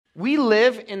We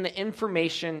live in the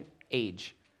information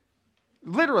age.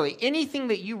 Literally, anything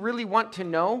that you really want to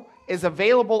know is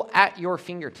available at your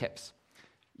fingertips.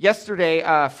 Yesterday,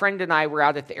 a friend and I were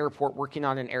out at the airport working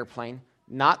on an airplane,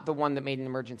 not the one that made an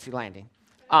emergency landing.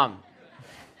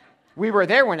 We were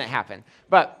there when it happened,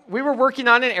 but we were working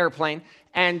on an airplane,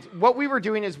 and what we were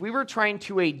doing is we were trying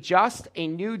to adjust a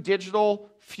new digital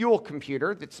fuel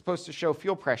computer that's supposed to show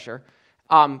fuel pressure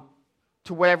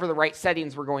to whatever the right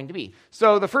settings were going to be.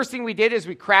 So the first thing we did is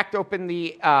we cracked open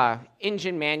the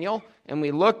engine manual, and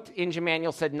we looked. Engine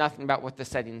manual said nothing about what the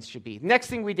settings should be. Next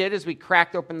thing we did is we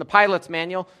cracked open the pilot's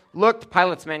manual, looked.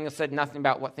 Pilot's manual said nothing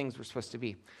about what things were supposed to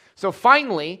be. So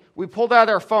finally, we pulled out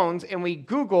our phones, and we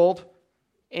Googled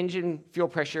engine fuel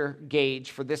pressure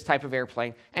gauge for this type of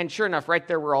airplane, and sure enough, right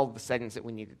there were all the settings that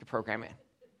we needed to program in.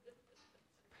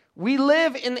 We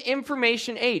live in the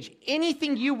information age.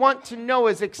 Anything you want to know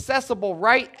is accessible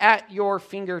right at your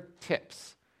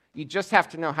fingertips. You just have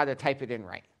to know how to type it in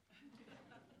right.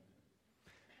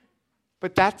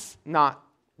 But that's not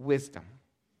wisdom.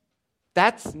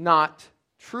 That's not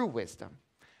true wisdom.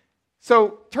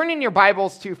 So turn in your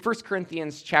Bibles to 1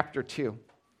 Corinthians chapter 2.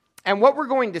 And what we're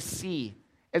going to see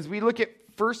as we look at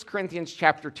 1 Corinthians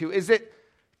chapter 2 is that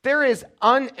there is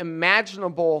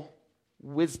unimaginable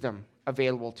wisdom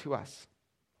available to us.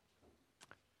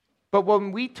 But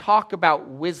when we talk about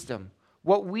wisdom,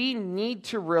 what we need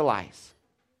to realize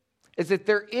is that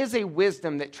there is a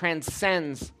wisdom that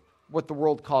transcends what the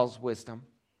world calls wisdom.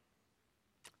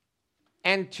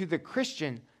 And to the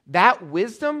Christian, that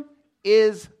wisdom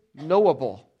is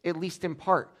knowable, at least in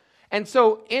part. And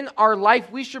so in our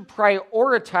life, we should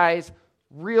prioritize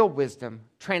real wisdom,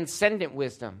 transcendent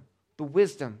wisdom, the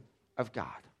wisdom of God.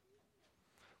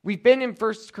 We've been in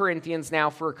 1 Corinthians now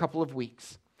for a couple of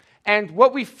weeks. And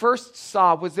what we first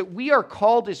saw was that we are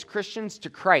called as Christians to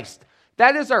Christ.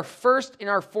 That is our first and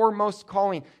our foremost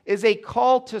calling, is a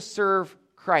call to serve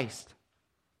Christ.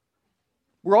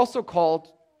 We're also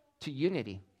called to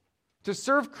unity, to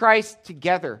serve Christ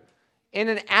together in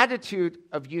an attitude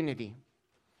of unity.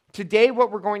 Today,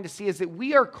 what we're going to see is that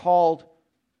we are called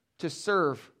to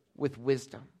serve with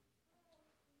wisdom.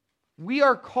 We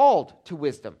are called to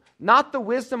wisdom, not the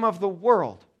wisdom of the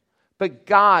world, but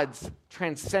God's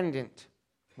transcendent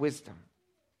wisdom.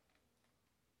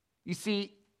 You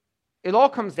see, it all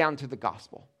comes down to the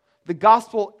gospel. The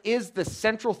gospel is the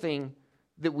central thing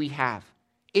that we have.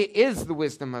 It is the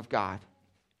wisdom of God.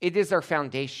 It is our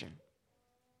foundation.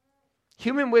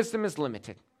 Human wisdom is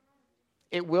limited.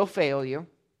 It will fail you.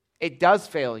 It does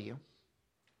fail you.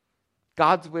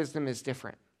 God's wisdom is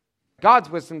different.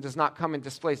 God's wisdom does not come in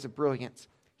displays of brilliance.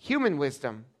 Human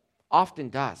wisdom often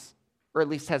does, or at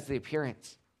least has the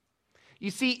appearance. You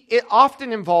see, it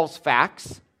often involves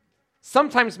facts,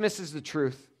 sometimes misses the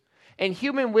truth, and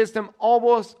human wisdom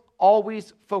almost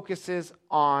always focuses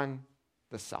on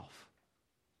the self.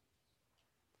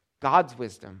 God's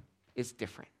wisdom is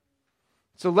different.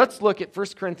 So let's look at 1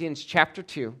 Corinthians chapter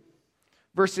 2,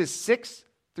 verses 6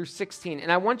 through 16,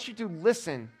 and I want you to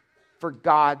listen for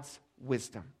God's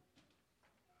wisdom.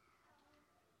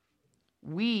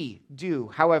 We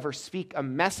do, however, speak a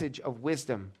message of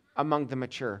wisdom among the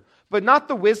mature, but not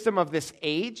the wisdom of this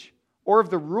age or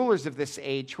of the rulers of this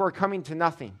age who are coming to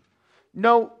nothing.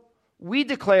 No, we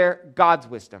declare God's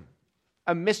wisdom,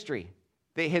 a mystery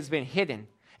that has been hidden,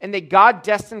 and that God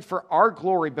destined for our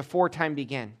glory before time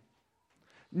began.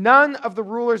 None of the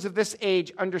rulers of this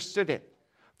age understood it,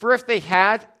 for if they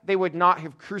had, they would not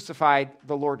have crucified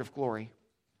the Lord of glory.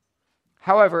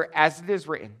 However, as it is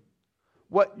written,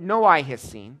 what no eye has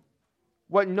seen,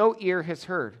 what no ear has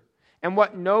heard, and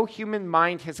what no human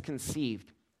mind has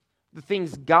conceived, the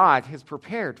things God has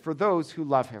prepared for those who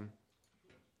love him.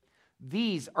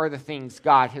 These are the things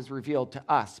God has revealed to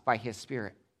us by his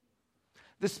Spirit.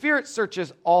 The Spirit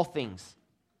searches all things,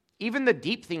 even the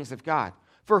deep things of God.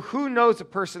 For who knows a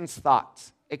person's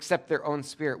thoughts except their own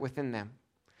spirit within them?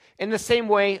 In the same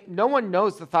way, no one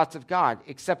knows the thoughts of God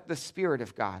except the Spirit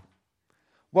of God.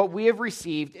 What we have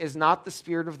received is not the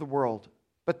spirit of the world,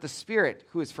 but the Spirit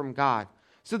who is from God,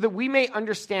 so that we may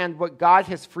understand what God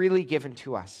has freely given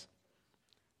to us.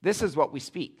 This is what we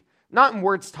speak, not in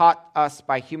words taught us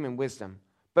by human wisdom,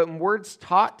 but in words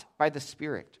taught by the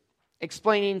Spirit,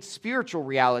 explaining spiritual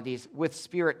realities with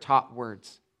Spirit-taught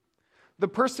words. The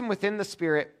person without the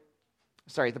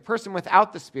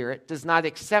Spirit does not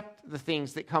accept the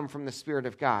things that come from the Spirit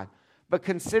of God, but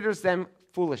considers them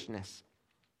foolishness,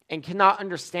 and cannot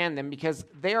understand them because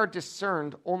they are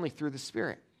discerned only through the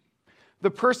Spirit. The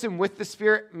person with the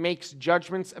Spirit makes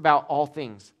judgments about all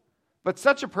things, but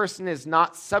such a person is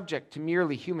not subject to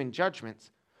merely human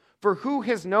judgments, For who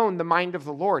has known the mind of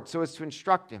the Lord so as to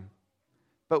instruct him?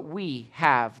 But we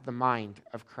have the mind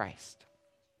of Christ.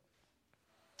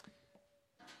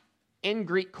 In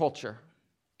Greek culture,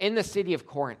 in the city of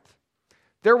Corinth,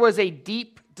 there was a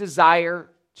deep desire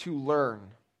to learn.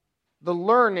 The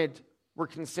learned were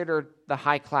considered the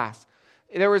high class.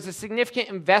 There was a significant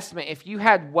investment. If you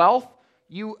had wealth,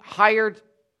 you hired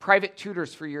private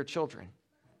tutors for your children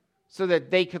so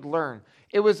that they could learn.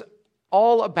 It was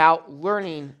all about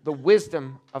learning the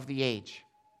wisdom of the age.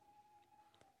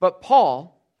 But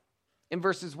Paul, in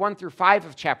verses 1 through 5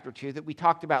 of chapter 2 that we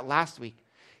talked about last week,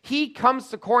 he comes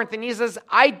to Corinth and he says,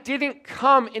 I didn't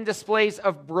come in displays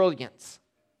of brilliance.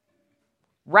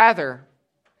 Rather,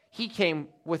 he came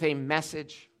with a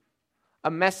message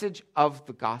of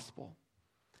the gospel.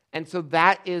 And so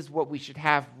that is what we should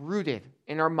have rooted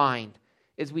in our mind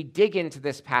as we dig into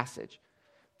this passage.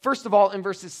 First of all, in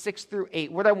verses 6 through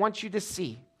 8, what I want you to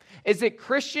see is that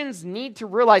Christians need to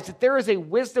realize that there is a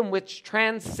wisdom which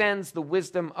transcends the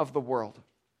wisdom of the world.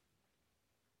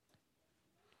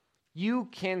 You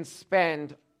can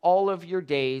spend all of your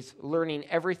days learning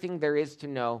everything there is to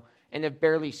know and have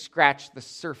barely scratched the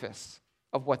surface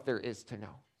of what there is to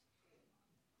know.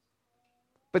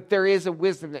 But there is a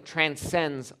wisdom that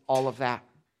transcends all of that.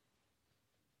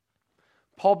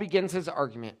 Paul begins his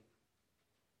argument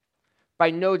by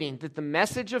noting that the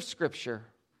message of Scripture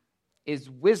is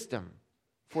wisdom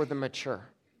for the mature.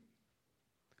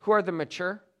 Who are the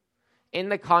mature? In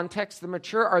the context, the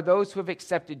mature are those who have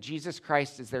accepted Jesus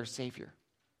Christ as their Savior.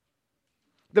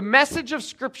 The message of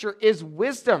Scripture is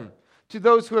wisdom to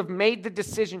those who have made the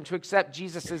decision to accept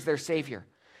Jesus as their Savior.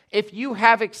 If you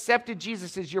have accepted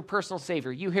Jesus as your personal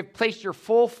Savior, you have placed your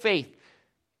full faith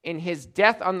in His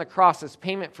death on the cross as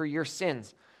payment for your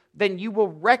sins, then you will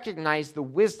recognize the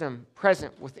wisdom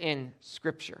present within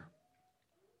Scripture.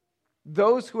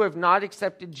 Those who have not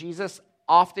accepted Jesus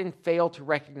often fail to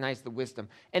recognize the wisdom.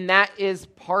 And that is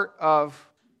part of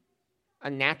a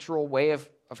natural way of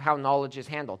how knowledge is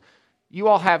handled. You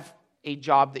all have a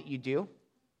job that you do.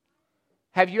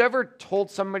 Have you ever told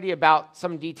somebody about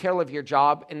some detail of your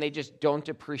job and they just don't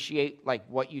appreciate like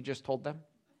what you just told them?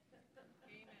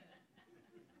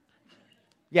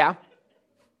 Yeah.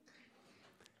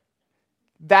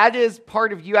 That is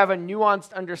part of you have a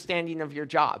nuanced understanding of your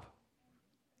job.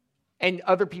 And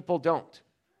other people don't.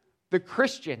 The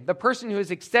Christian, the person who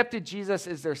has accepted Jesus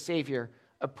as their Savior,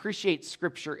 appreciates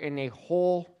Scripture in a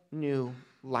whole new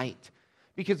light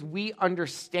because we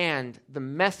understand the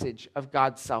message of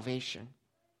God's salvation.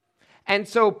 And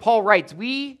so Paul writes,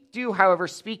 we do, however,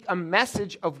 speak a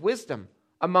message of wisdom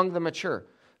among the mature.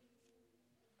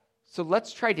 So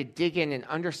let's try to dig in and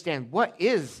understand what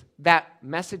is that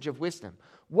message of wisdom.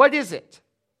 What is it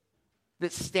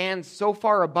that stands so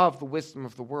far above the wisdom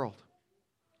of the world?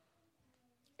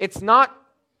 It's not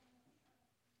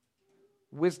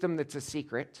wisdom that's a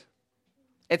secret.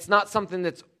 It's not something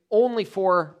that's only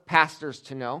for pastors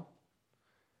to know.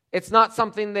 It's not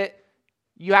something that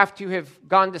you have to have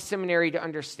gone to seminary to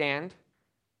understand.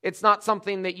 It's not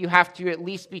something that you have to at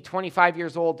least be 25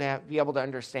 years old to be able to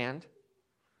understand.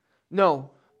 No,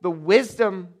 the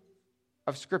wisdom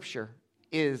of Scripture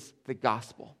is the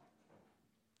gospel.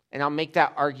 And I'll make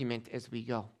that argument as we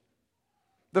go.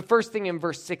 The first thing in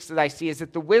verse 6 that I see is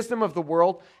that the wisdom of the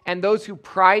world and those who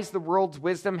prize the world's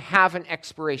wisdom have an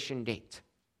expiration date.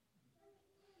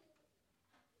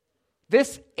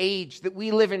 This age that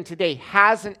we live in today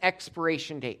has an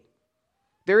expiration date.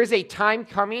 There is a time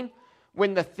coming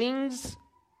when the things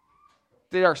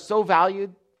that are so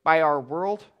valued by our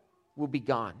world will be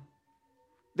gone.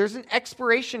 There's an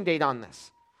expiration date on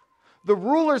this. The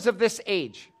rulers of this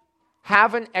age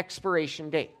have an expiration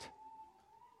date.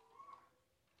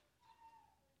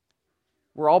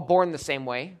 We're all born the same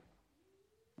way,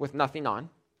 with nothing on.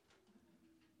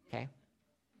 Okay?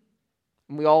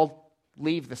 And we all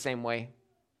leave the same way,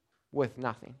 with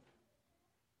nothing.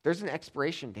 There's an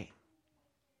expiration date.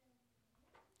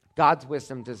 God's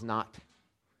wisdom does not.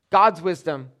 God's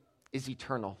wisdom is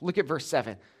eternal. Look at verse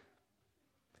 7.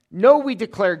 No, we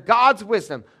declare God's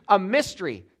wisdom, a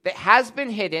mystery that has been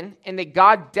hidden and that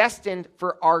God destined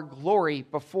for our glory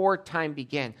before time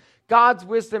began. God's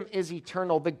wisdom is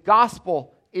eternal. The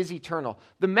gospel is eternal.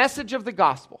 The message of the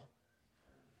gospel.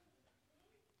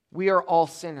 We are all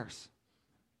sinners.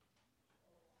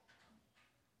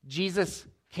 Jesus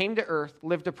came to earth,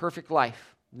 lived a perfect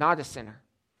life, not a sinner.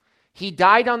 He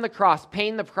died on the cross,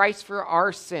 paying the price for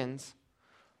our sins.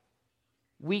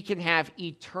 We can have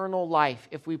eternal life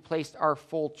if we placed our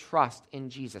full trust in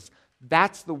Jesus.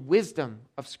 That's the wisdom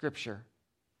of Scripture.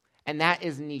 And that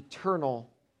is an eternal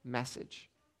message.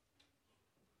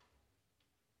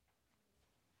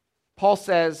 Paul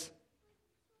says,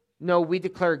 no, we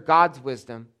declare God's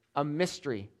wisdom, a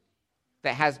mystery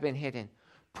that has been hidden.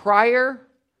 Prior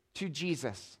to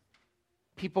Jesus,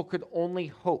 people could only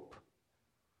hope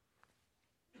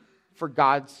for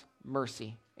God's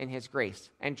mercy and his grace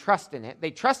and trust in it.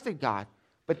 They trusted God,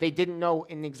 but they didn't know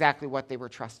in exactly what they were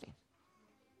trusting,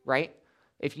 right?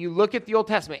 If you look at the Old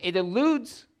Testament, it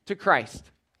alludes to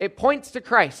Christ. It points to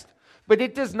Christ, but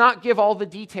it does not give all the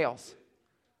details.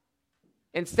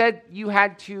 Instead, you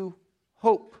had to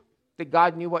hope that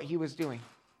God knew what he was doing,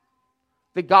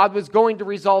 that God was going to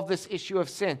resolve this issue of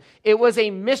sin. It was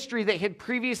a mystery that had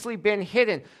previously been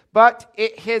hidden, but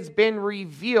it has been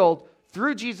revealed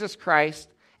through Jesus Christ,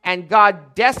 and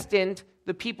God destined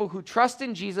the people who trust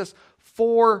in Jesus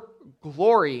for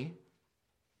glory,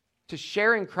 to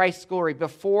share in Christ's glory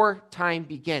before time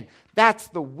began. That's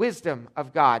the wisdom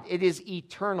of God. It is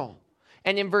eternal.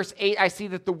 And in verse 8, I see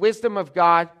that the wisdom of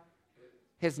God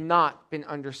has not been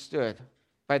understood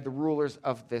by the rulers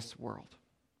of this world.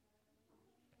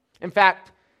 In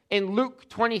fact, in Luke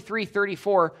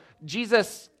 23:34,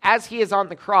 Jesus, as he is on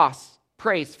the cross,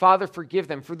 prays, Father, forgive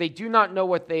them, for they do not know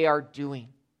what they are doing.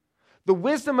 The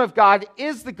wisdom of God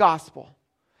is the gospel,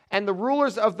 and the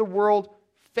rulers of the world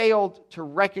failed to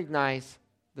recognize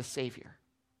the Savior.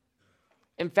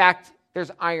 In fact,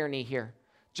 there's irony here.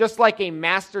 Just like a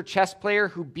master chess player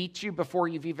who beats you before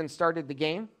you've even started the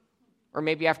game, or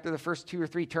maybe after the first 2 or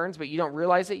 3 turns, but you don't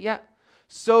realize it yet,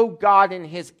 so God in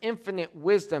his infinite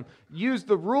wisdom used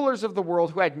the rulers of the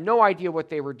world who had no idea what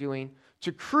they were doing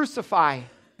to crucify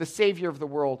the Savior of the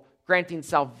world, granting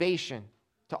salvation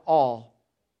to all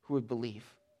who would believe.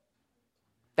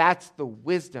 That's the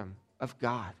wisdom of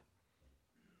God.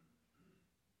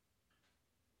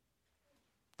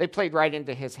 They played right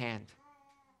into his hand,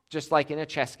 just like in a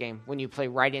chess game when you play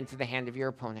right into the hand of your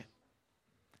opponent.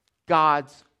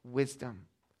 God's wisdom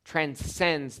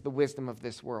transcends the wisdom of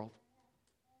this world.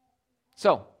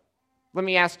 So, let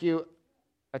me ask you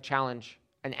a challenge,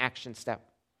 an action step.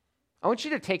 I want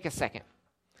you to take a second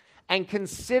and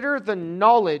consider the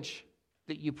knowledge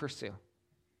that you pursue.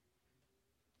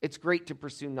 It's great to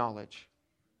pursue knowledge.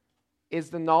 Is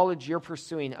the knowledge you're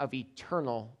pursuing of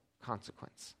eternal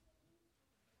consequence?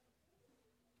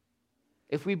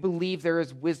 If we believe there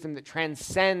is wisdom that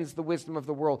transcends the wisdom of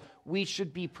the world, we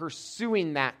should be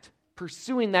pursuing that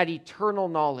eternal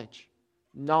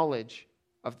knowledge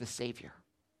of the Savior.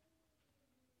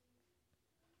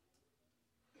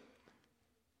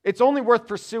 It's only worth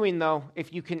pursuing, though,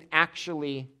 if you can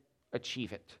actually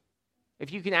achieve it,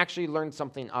 if you can actually learn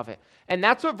something of it. And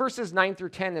that's what verses 9 through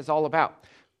 10 is all about.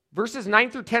 Verses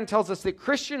 9 through 10 tells us that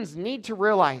Christians need to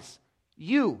realize,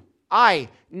 I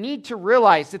need to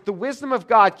realize that the wisdom of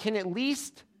God can at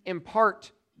least in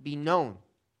part be known.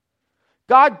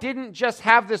 God didn't just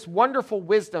have this wonderful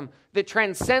wisdom that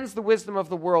transcends the wisdom of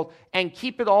the world and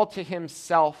keep it all to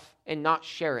himself and not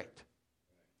share it.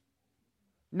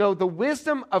 No, the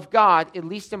wisdom of God, at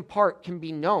least in part, can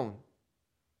be known.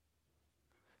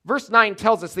 Verse 9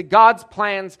 tells us that God's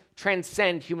plans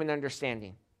transcend human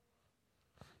understanding.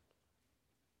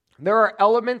 There are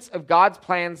elements of God's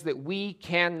plans that we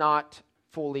cannot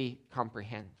fully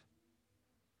comprehend.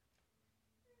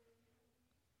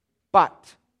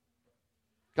 But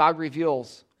God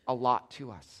reveals a lot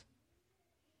to us.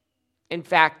 In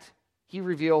fact, he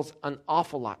reveals an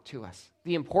awful lot to us,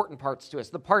 the important parts to us,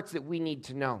 the parts that we need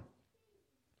to know.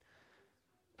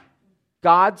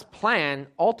 God's plan,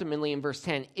 ultimately in verse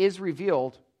 10, is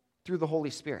revealed through the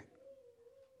Holy Spirit.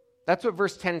 That's what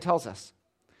verse 10 tells us.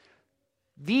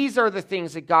 These are the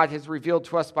things that God has revealed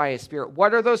to us by his Spirit.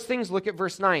 What are those things? Look at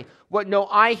verse 9. What no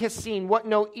eye has seen, what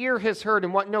no ear has heard,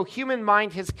 and what no human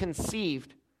mind has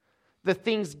conceived, the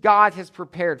things God has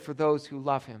prepared for those who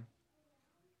love him.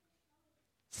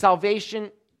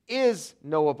 Salvation is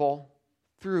knowable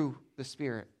through the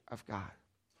Spirit of God.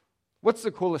 What's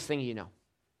the coolest thing you know?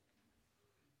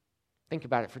 Think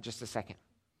about it for just a second.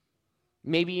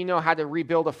 Maybe you know how to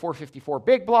rebuild a 454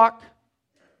 big block.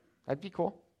 That'd be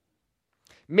cool.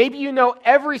 Maybe you know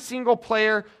every single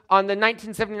player on the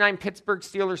 1979 Pittsburgh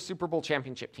Steelers Super Bowl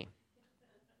championship team.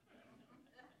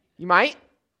 You might.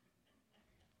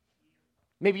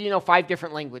 Maybe you know 5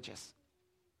 different languages.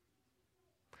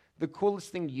 The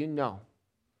coolest thing you know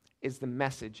is the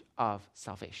message of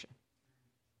salvation.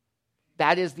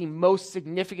 That is the most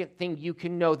significant thing you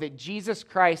can know, that Jesus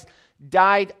Christ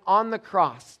died on the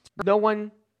cross. No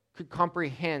one could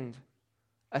comprehend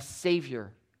a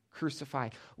Savior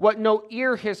crucified. What no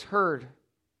ear has heard,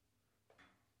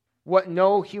 what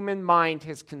no human mind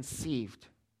has conceived.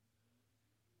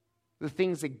 The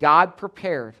things that God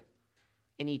prepared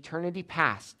in eternity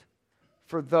past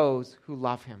for those who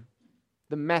love him.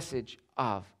 the message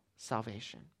of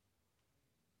salvation.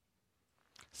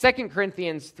 2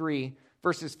 Corinthians 3,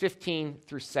 verses 15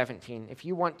 through 17. If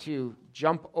you want to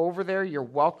jump over there, you're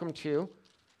welcome to.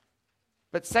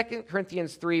 But 2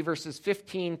 Corinthians 3, verses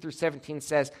 15 through 17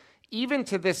 says, "Even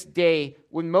to this day,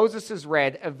 when Moses is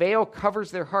read, a veil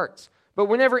covers their hearts. But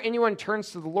whenever anyone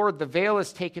turns to the Lord, the veil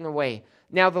is taken away.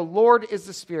 Now the Lord is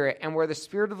the Spirit, and where the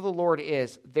Spirit of the Lord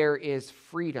is, there is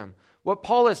freedom." What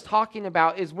Paul is talking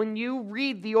about is when you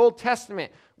read the Old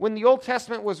Testament, when the Old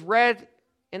Testament was read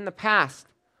in the past,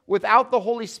 without the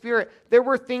Holy Spirit, there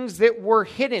were things that were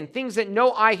hidden, things that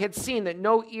no eye had seen, that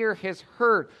no ear has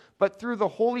heard. But through the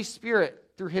Holy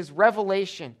Spirit, through his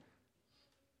revelation,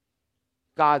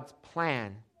 God's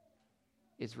plan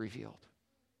is revealed.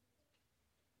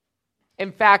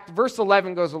 In fact, verse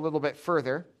 11 goes a little bit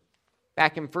further.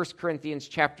 Back in 1 Corinthians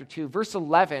chapter 2, verse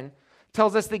 11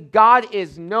 tells us that God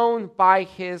is known by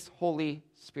his Holy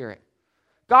Spirit.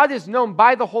 God is known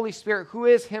by the Holy Spirit, who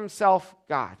is himself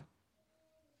God.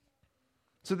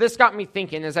 So this got me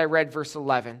thinking as I read verse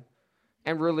 11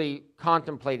 and really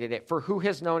contemplated it. For who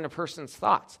has known a person's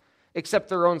thoughts except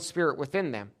their own spirit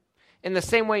within them? In the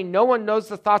same way, no one knows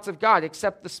the thoughts of God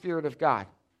except the Spirit of God.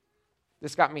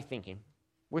 This got me thinking.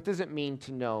 What does it mean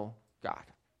to know God?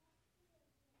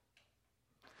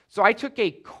 So I took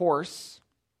a course,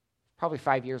 probably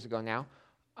 5 years ago now,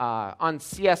 on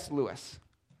C.S. Lewis.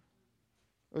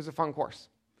 It was a fun course.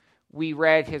 We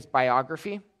read his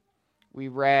biography. We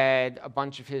read a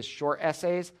bunch of his short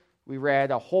essays. We read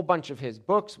a whole bunch of his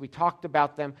books. We talked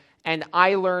about them. And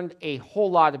I learned a whole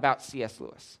lot about C.S.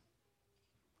 Lewis.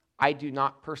 I do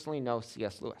not personally know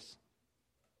C.S. Lewis.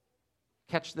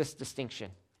 Catch this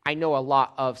distinction. I know a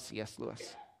lot of C.S.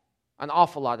 Lewis. An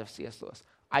awful lot of C.S. Lewis.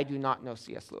 I do not know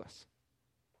C.S. Lewis.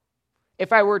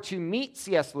 If I were to meet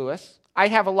C.S. Lewis,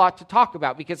 I'd have a lot to talk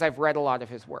about because I've read a lot of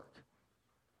his work.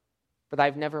 But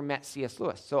I've never met C.S.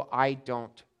 Lewis, so I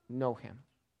don't know him.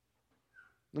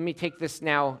 Let me take this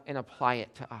now and apply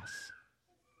it to us.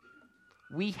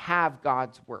 We have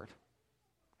God's word.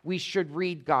 We should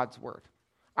read God's word.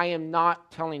 I am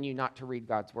not telling you not to read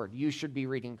God's word. You should be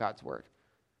reading God's word.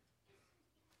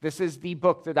 This is the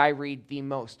book that I read the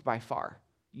most by far.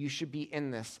 You should be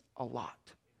in this a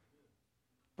lot.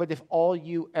 But if all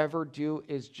you ever do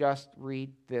is just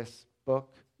read this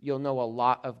book, you'll know a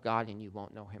lot of God and you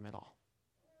won't know him at all.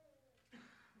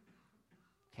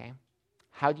 Okay?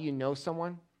 How do you know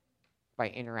someone? By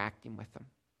interacting with them.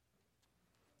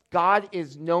 God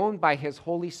is known by his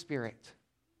Holy Spirit.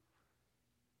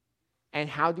 And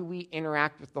how do we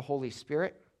interact with the Holy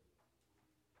Spirit?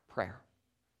 Prayer.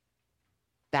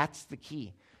 That's the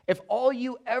key. If all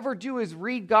you ever do is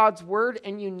read God's word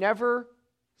and you never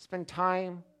spend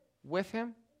time with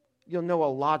him, you'll know a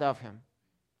lot of him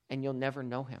and you'll never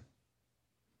know him.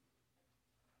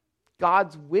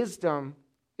 God's wisdom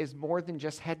is more than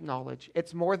just head knowledge.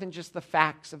 It's more than just the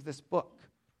facts of this book.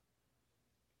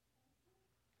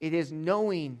 It is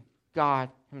knowing God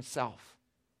himself.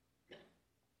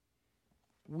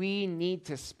 We need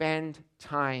to spend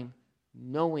time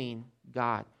knowing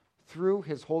God through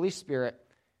his Holy Spirit,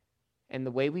 and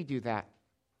the way we do that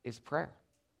is prayer.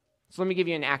 So let me give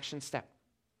you an action step.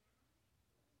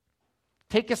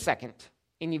 Take a second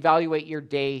and evaluate your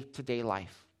day-to-day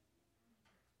life.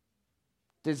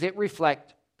 Does it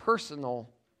reflect personal,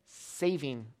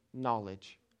 saving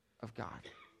knowledge of God?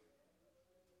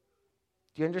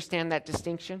 Do you understand that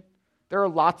distinction? There are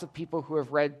lots of people who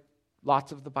have read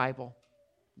lots of the Bible,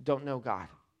 don't know God.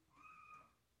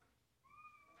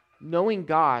 Knowing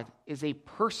God is a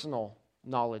personal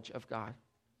knowledge of God.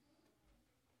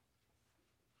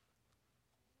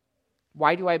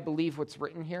 Why do I believe what's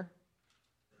written here?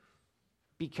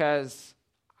 Because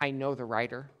I know the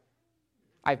writer.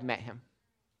 I've met him.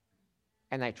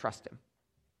 And I trust him.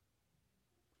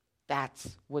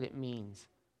 That's what it means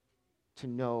to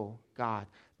know God.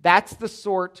 That's the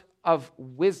sort of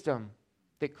wisdom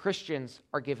that Christians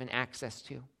are given access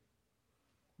to.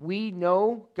 We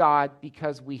know God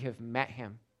because we have met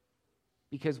him,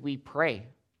 because we pray,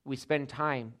 we spend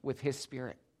time with his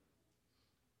Spirit.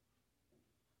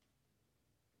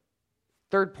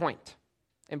 Third point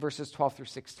in verses 12 through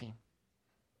 16.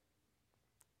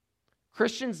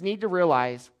 Christians need to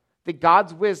realize that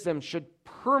God's wisdom should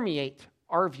permeate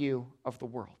our view of the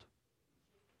world.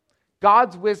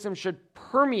 God's wisdom should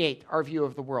permeate our view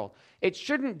of the world. It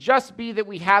shouldn't just be that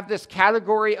we have this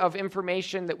category of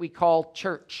information that we call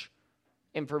church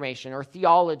information or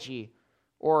theology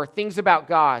or things about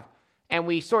God, and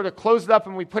we sort of close it up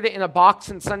and we put it in a box,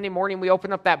 and Sunday morning we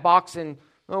open up that box and,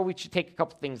 we should take a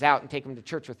couple things out and take them to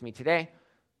church with me today.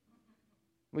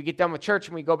 We get done with church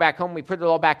and we go back home, we put it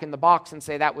all back in the box and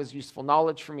say, that was useful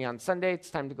knowledge for me on Sunday, it's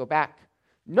time to go back.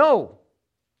 No.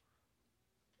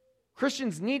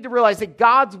 Christians need to realize that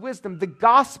God's wisdom, the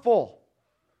gospel,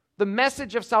 the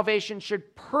message of salvation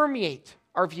should permeate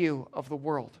our view of the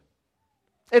world.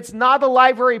 It's not a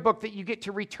library book that you get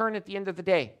to return at the end of the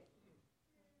day.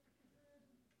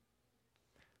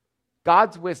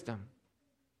 God's wisdom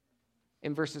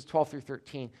in verses 12 through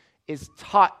 13 is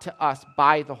taught to us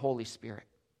by the Holy Spirit.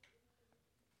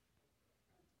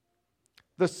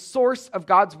 The source of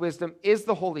God's wisdom is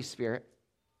the Holy Spirit.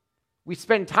 We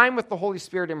spend time with the Holy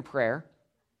Spirit in prayer.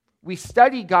 We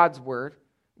study God's word.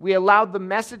 We allow the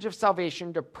message of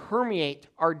salvation to permeate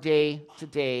our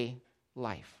day-to-day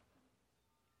life.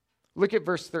 Look at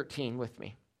verse 13 with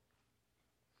me.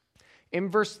 In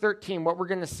verse 13, what we're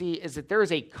going to see is that there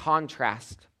is a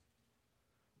contrast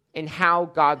in how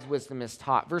God's wisdom is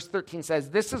taught. Verse 13 says,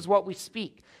 "This is what we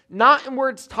speak, not in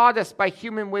words taught us by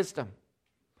human wisdom,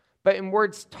 but in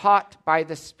words taught by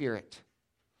the Spirit,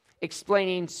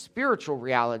 explaining spiritual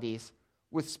realities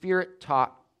with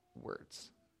Spirit-taught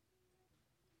words."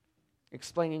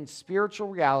 Explaining spiritual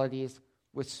realities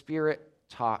with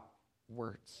Spirit-taught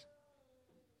words.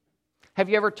 Have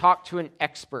you ever talked to an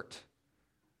expert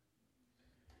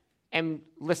and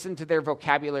listened to their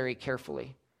vocabulary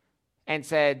carefully and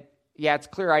said, yeah, it's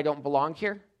clear I don't belong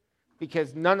here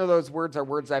because none of those words are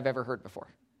words I've ever heard before?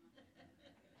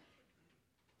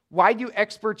 Why do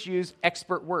experts use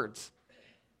expert words?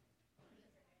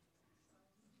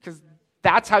 Because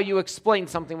that's how you explain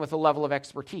something with a level of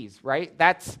expertise, right?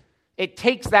 It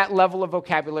takes that level of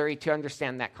vocabulary to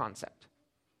understand that concept.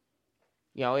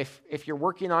 You know, if you're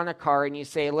working on a car and you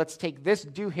say, let's take this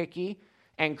doohickey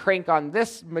and crank on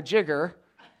this majigger,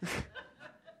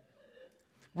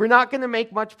 we're not going to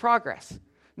make much progress.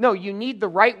 No, you need the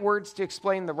right words to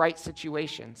explain the right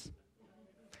situations.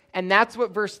 And that's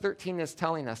what verse 13 is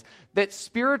telling us, that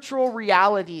spiritual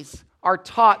realities are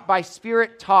taught by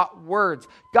Spirit-taught words.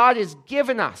 God has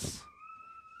given us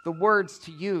the words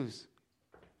to use.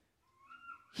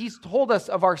 He's told us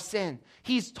of our sin.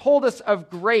 He's told us of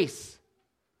grace,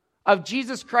 of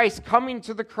Jesus Christ coming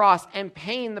to the cross and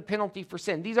paying the penalty for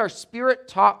sin. These are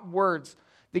Spirit-taught words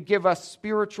that give us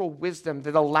spiritual wisdom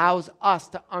that allows us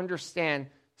to understand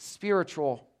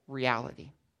spiritual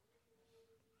reality.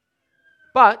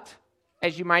 But,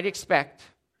 as you might expect,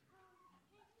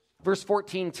 verse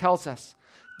 14 tells us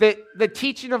that the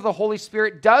teaching of the Holy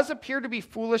Spirit does appear to be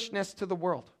foolishness to the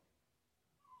world.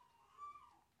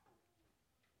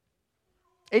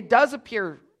 It does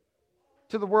appear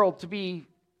to the world to be,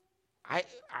 I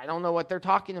don't know what they're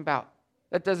talking about.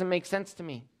 That doesn't make sense to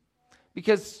me.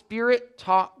 Because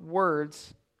Spirit-taught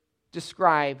words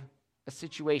describe a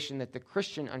situation that the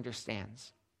Christian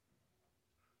understands.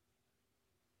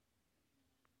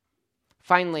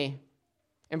 Finally,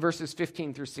 in verses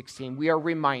 15 through 16, we are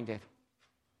reminded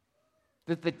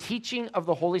that the teaching of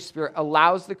the Holy Spirit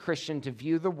allows the Christian to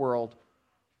view the world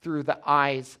through the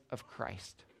eyes of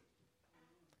Christ.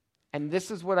 And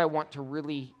this is what I want to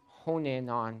really hone in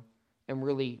on and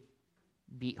really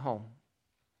beat home.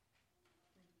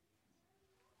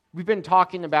 We've been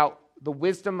talking about the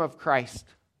wisdom of Christ.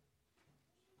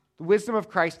 The wisdom of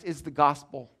Christ is the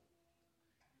gospel.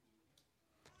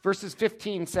 Verses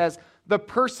 15 says, "The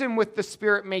person with the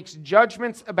Spirit makes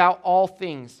judgments about all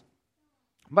things,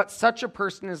 but such a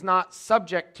person is not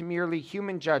subject to merely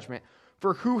human judgment.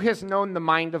 For who has known the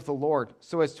mind of the Lord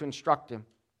so as to instruct him?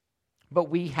 But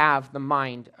we have the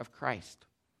mind of Christ."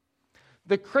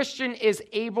 The Christian is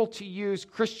able to use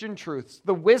Christian truths,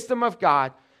 the wisdom of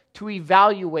God, to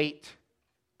evaluate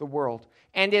the world,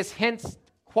 and is hence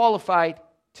qualified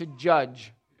to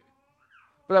judge.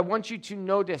 But I want you to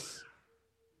notice,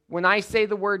 when I say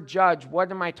the word judge, what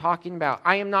am I talking about?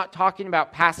 I am not talking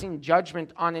about passing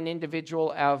judgment on an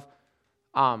individual of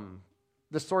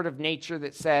the sort of nature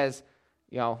that says,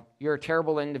 you know, you're a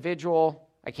terrible individual,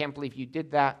 I can't believe you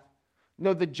did that.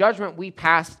 No, the judgment we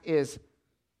pass is,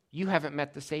 you haven't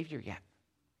met the Savior yet.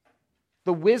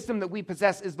 The wisdom that we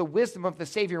possess is the wisdom of the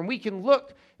Savior. And we can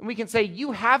look and we can say,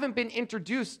 you haven't been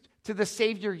introduced to the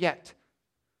Savior yet.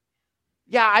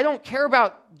 Yeah, I don't care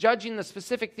about judging the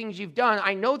specific things you've done.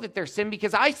 I know that they're sin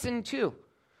because I sin too.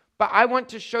 But I want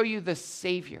to show you the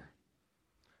Savior.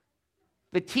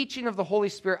 The teaching of the Holy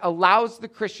Spirit allows the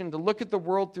Christian to look at the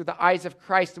world through the eyes of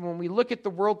Christ. And when we look at the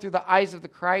world through the eyes of the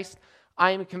Christ,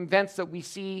 I am convinced that we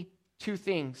see two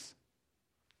things: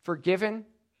 forgiven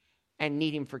and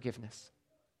needing forgiveness.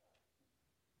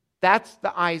 That's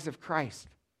the eyes of Christ.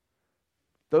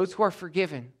 Those who are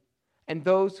forgiven and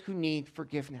those who need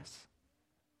forgiveness.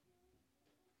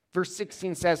 Verse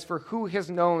 16 says, "For who has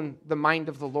known the mind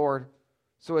of the Lord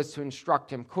so as to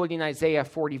instruct him?" Quoting Isaiah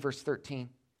 40, verse 13.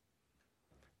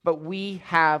 But we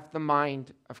have the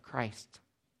mind of Christ.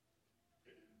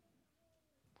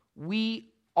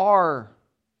 We are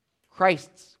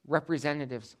Christ's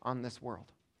representatives on this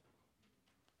world.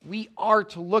 We are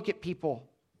to look at people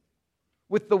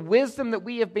with the wisdom that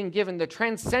we have been given, the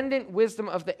transcendent wisdom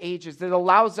of the ages that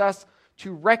allows us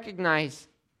to recognize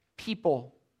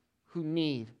people who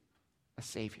need a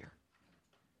Savior.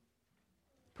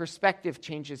 Perspective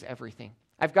changes everything.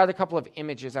 I've got a couple of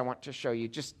images I want to show you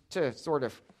just to sort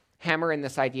of hammer in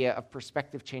this idea of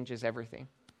perspective changes everything.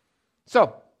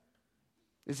 So,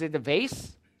 is it a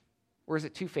vase or is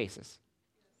it two faces?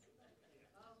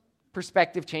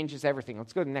 Perspective changes everything.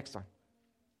 Let's go to the next one.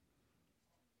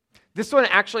 This one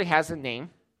actually has a name.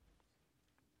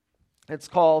 It's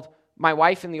called My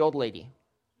Wife and the Old Lady.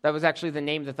 That was actually the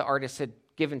name that the artist had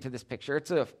given to this picture.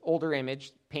 It's an older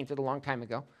image painted a long time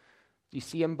ago. Do you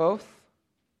see them both?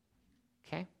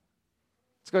 Okay.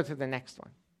 Let's go to the next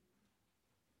one.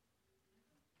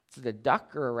 Is it a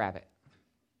duck or a rabbit?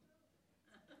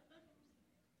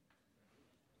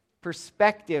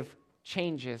 Perspective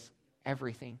changes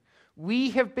everything.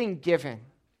 We have been given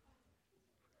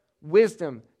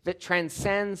wisdom that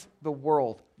transcends the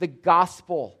world, the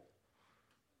gospel,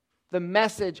 the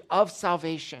message of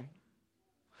salvation.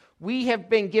 We have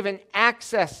been given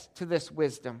access to this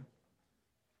wisdom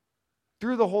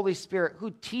through the Holy Spirit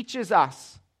who teaches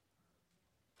us.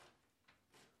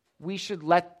 We should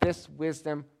let this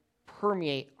wisdom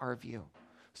permeate our view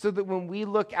so that when we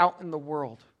look out in the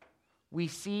world, we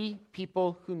see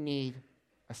people who need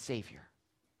a Savior.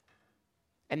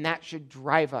 And that should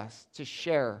drive us to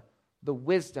share the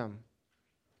wisdom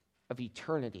of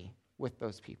eternity with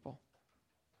those people.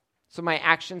 So my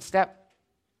action step,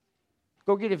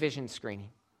 go get a vision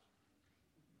screening.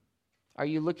 Are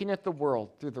you looking at the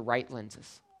world through the right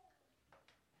lenses?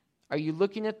 Are you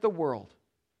looking at the world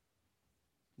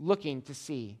looking to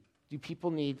see, do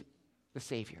people need the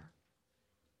Savior?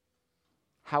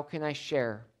 How can I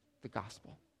share the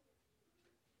gospel?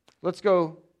 Let's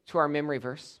go to our memory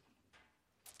verse.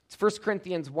 It's 1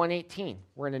 Corinthians 1:18.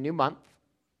 We're in a new month.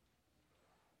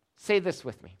 Say this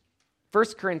with me.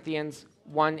 1 Corinthians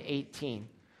 1:18.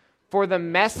 For the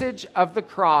message of the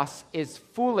cross is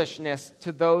foolishness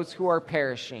to those who are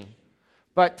perishing,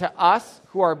 but to us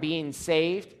who are being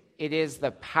saved, it is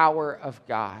the power of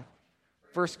God.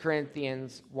 1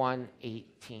 Corinthians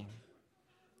 1:18.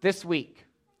 This week,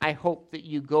 I hope that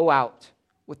you go out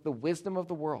with the wisdom of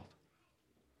the world,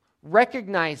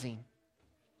 recognizing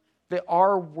that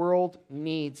our world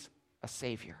needs a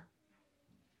Savior.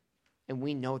 And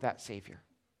we know that Savior.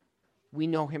 We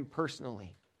know him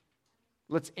personally.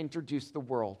 Let's introduce the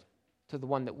world to the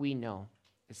one that we know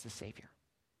is the Savior.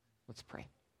 Let's pray.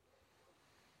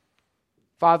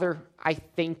 Father, I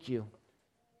thank you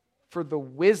for the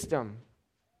wisdom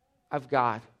of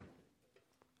God,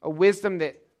 a wisdom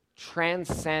that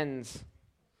transcends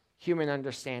human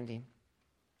understanding,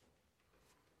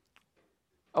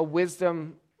 a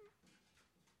wisdom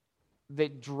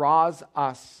that draws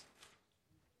us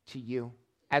to you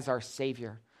as our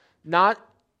Savior, not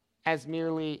as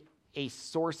merely a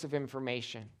source of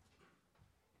information,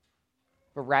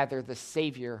 but rather the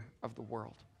Savior of the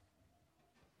world.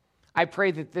 I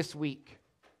pray that this week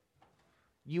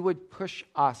you would push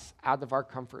us out of our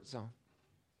comfort zone,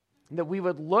 and that we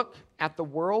would look at the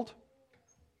world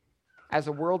as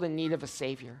a world in need of a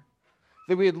Savior,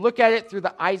 that we would look at it through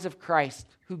the eyes of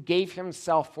Christ who gave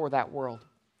himself for that world.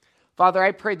 Father,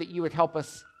 I pray that you would help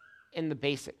us in the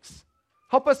basics.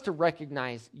 Help us to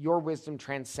recognize your wisdom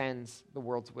transcends the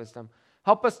world's wisdom.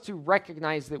 Help us to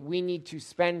recognize that we need to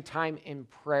spend time in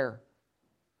prayer.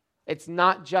 It's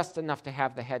not just enough to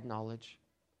have the head knowledge.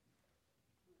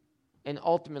 And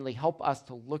ultimately, help us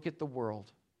to look at the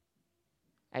world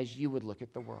as you would look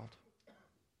at the world.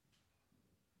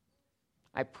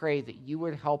 I pray that you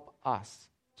would help us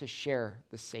to share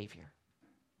the Savior.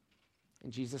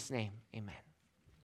 In Jesus' name, amen.